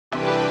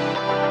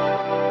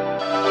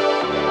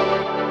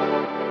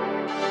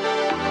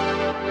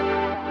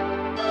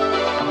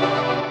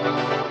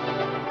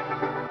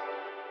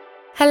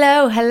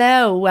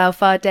Hello,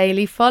 Welfare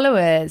Daily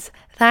followers.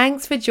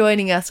 Thanks for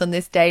joining us on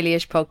this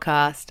dailyish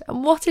podcast,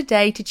 and what a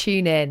day to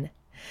tune in.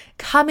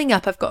 Coming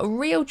up, I've got a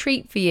real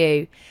treat for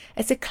you.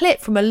 It's a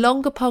clip from a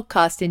longer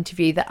podcast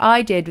interview that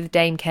I did with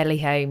Dame Kelly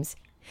Holmes.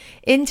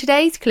 In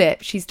today's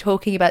clip, she's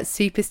talking about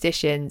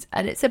superstitions,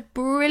 and it's a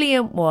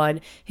brilliant one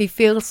who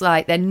feels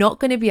like they're not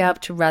going to be able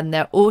to run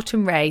their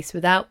autumn race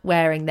without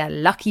wearing their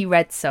lucky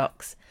red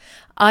socks.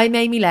 I'm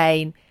Amy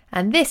Lane,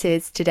 and this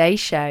is today's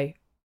show.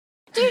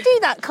 Do you do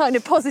that kind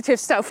of positive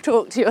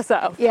self-talk to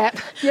yourself? Yeah.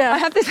 I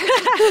had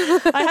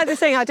this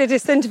thing, I did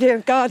this interview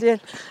with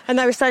Guardian, and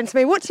they were saying to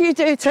me, what do you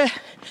do to,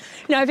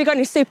 have you got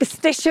any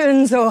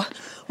superstitions, or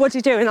what do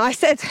you do? And I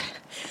said,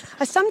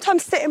 I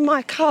sometimes sit in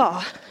my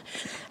car,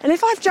 and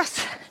if I've just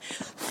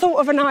thought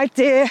of an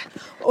idea,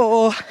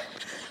 or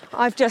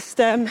I've just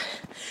done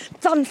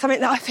something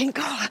that I think,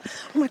 oh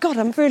my God,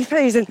 I'm really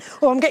pleased,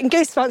 or I'm getting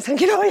goosebumps,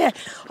 thinking, oh yeah,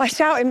 I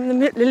shout in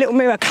the little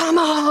mirror, come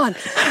on,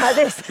 like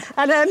this.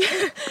 And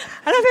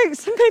I think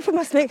some people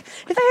must think,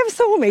 if they ever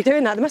saw me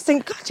doing that, they must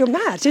think, God, you're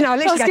mad. I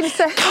literally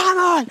go, come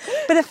on.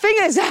 But the thing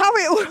is, how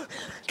it all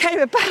came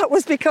about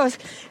was because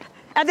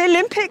at the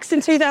Olympics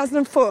in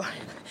 2004,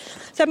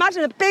 so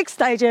imagine a big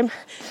stadium,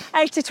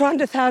 80 to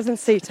 100,000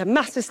 seater,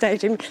 massive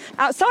stadium.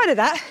 Outside of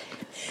that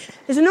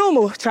is a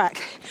normal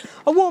track,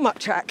 a warm-up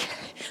track,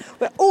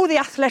 where all the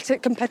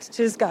athletic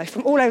competitors go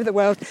from all over the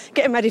world,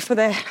 getting ready for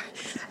their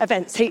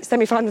events, heats,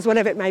 semi-finals,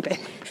 whatever it may be.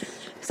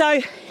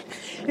 So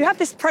you have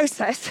this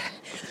process,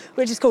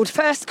 which is called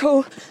first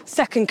call,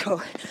 second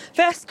call.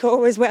 First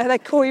call is where they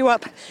call you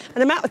up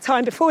an amount of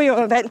time before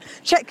your event,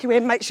 check you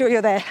in, make sure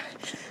you're there.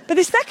 But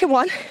the second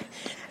one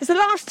is the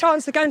last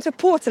chance to go into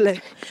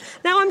Portaloo.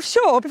 Now, I'm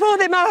sure before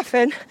the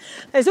marathon,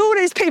 there's all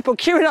these people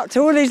queuing up to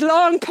all these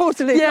long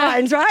Portaloo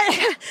lines,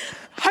 right?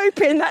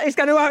 Hoping that it's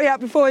going to hurry up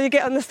before you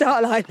get on the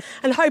start line,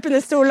 and hoping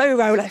there's still loo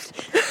roll left.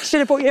 Should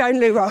have bought your own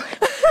loo roll.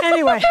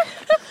 Anyway,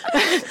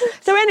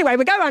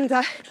 we go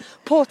under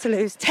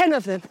Portaloos, 10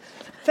 of them.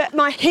 For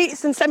my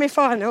heats and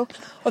semi-final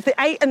of the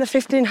 8 and the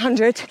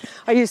 1500,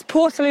 I used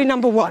Portaloo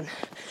number 1.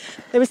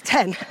 There was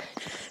 10.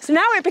 So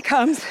now it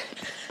becomes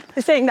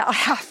the thing that I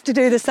have to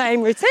do the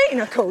same routine,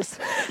 of course.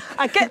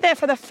 I get there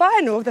for the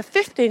final of the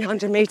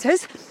 1500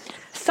 metres.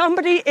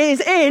 Somebody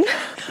is in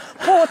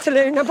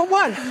Portaloo number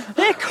 1.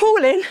 They're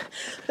calling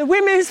the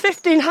women's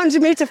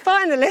 1500 metre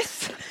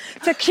finalists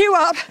to queue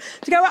up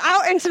to go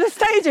out into the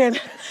stadium.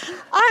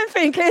 I'm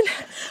thinking,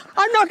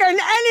 I'm not going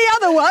to any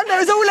other one. It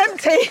was all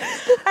empty.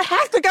 I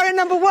have to go in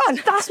number 1.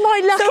 That's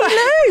my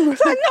lucky loo.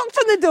 So I knocked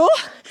on the door.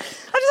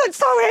 I just went,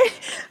 sorry.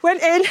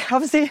 Went in,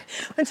 obviously,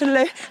 went to the loo.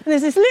 And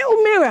there's this little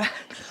mirror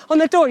on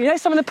the door.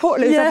 Some of the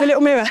Portaloos have a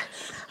little mirror.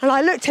 And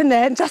I looked in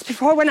there, and just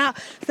before I went out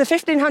to the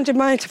 1500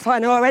 metre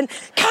final, I went,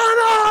 come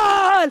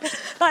on!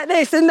 Like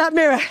this, in that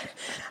mirror.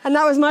 And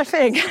that was my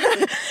thing.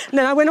 And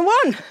then I went and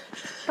won.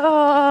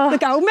 Oh. The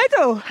gold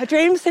medal. A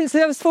dream since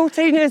I was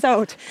 14 years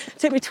old. It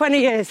took me 20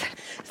 years.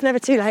 It's never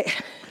too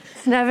late.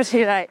 It's never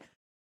too late.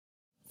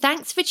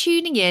 Thanks for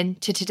tuning in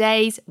to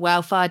today's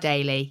Welfare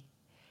Daily.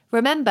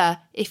 Remember,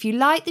 if you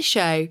like the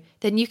show,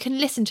 then you can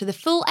listen to the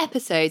full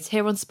episodes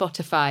here on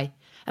Spotify.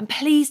 And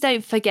please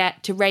don't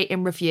forget to rate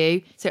and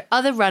review so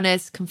other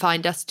runners can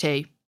find us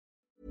too.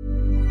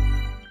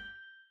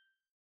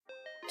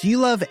 Do you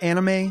love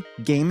anime,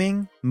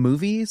 gaming,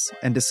 movies,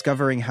 and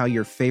discovering how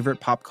your favorite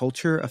pop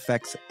culture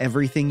affects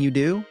everything you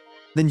do?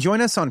 Then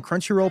join us on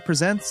Crunchyroll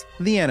Presents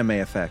The Anime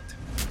Effect.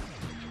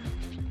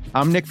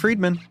 I'm Nick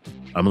Friedman.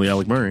 I'm Lee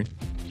Alec Murray.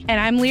 And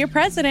I'm Leah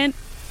President.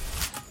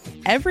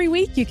 Every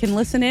week you can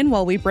listen in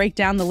while we break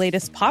down the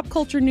latest pop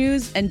culture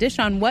news and dish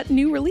on what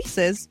new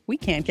releases we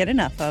can't get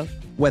enough of.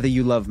 Whether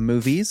you love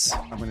movies,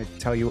 I'm going to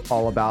tell you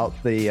all about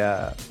the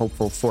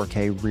hopeful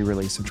 4K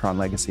re-release of Tron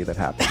Legacy that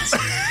happens.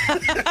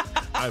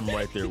 I'm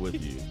right there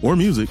with you. Or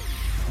music.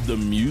 The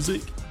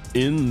music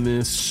in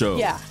this show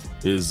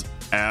is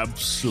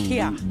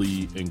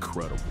absolutely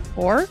incredible.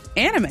 Or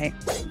anime.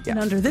 And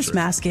under this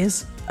mask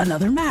is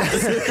another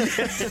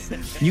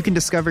mask. You can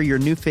discover your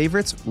new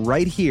favorites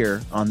right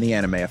here on The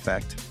Anime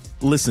Effect.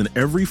 Listen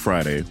every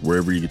Friday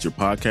wherever you get your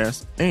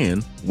podcasts,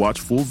 and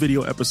watch full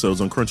video episodes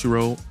on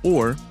Crunchyroll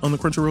or on the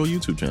Crunchyroll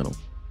YouTube channel.